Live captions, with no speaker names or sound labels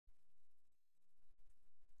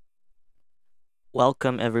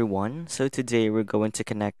Welcome everyone. So today we're going to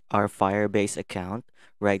connect our Firebase account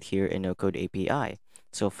right here in NoCode API.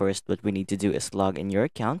 So first what we need to do is log in your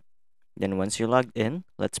account. Then once you're logged in,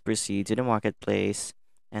 let's proceed to the marketplace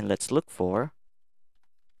and let's look for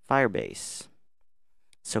Firebase.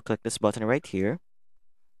 So click this button right here.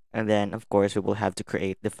 And then of course we will have to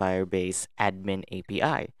create the Firebase admin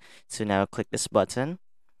API. So now click this button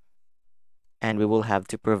and we will have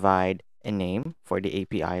to provide a name for the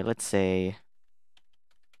API. Let's say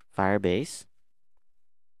Firebase.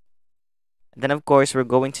 Then of course we're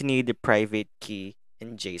going to need the private key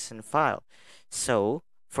in JSON file. So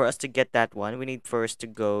for us to get that one, we need first to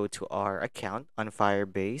go to our account on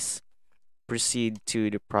Firebase, proceed to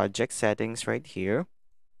the project settings right here.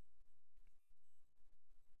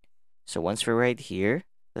 So once we're right here,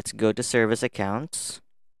 let's go to service accounts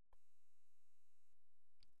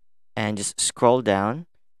and just scroll down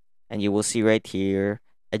and you will see right here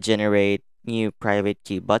a generate new private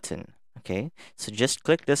key button. Okay, so just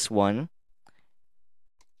click this one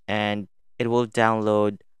and it will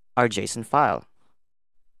download our JSON file.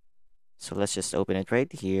 So let's just open it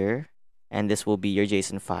right here. And this will be your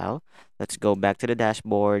JSON file. Let's go back to the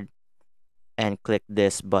dashboard and click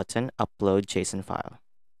this button, upload JSON file.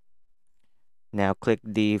 Now click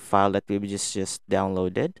the file that we just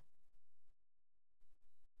downloaded.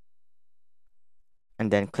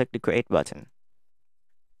 And then click the create button.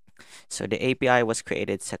 So the API was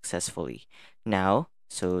created successfully. Now,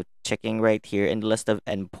 so checking right here in the list of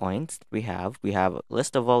endpoints we have a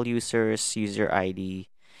list of all users, user ID,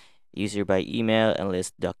 user by email, and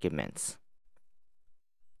list documents.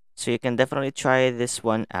 So you can definitely try this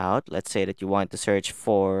one out. Let's say that you want to search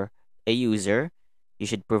for a user. You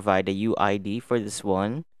should provide a UID for this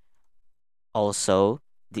one. Also,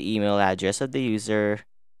 the email address of the user.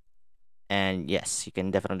 And yes, you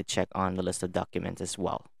can definitely check on the list of documents as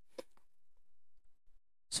well.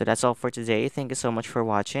 So that's all for today. Thank you so much for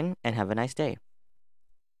watching and have a nice day.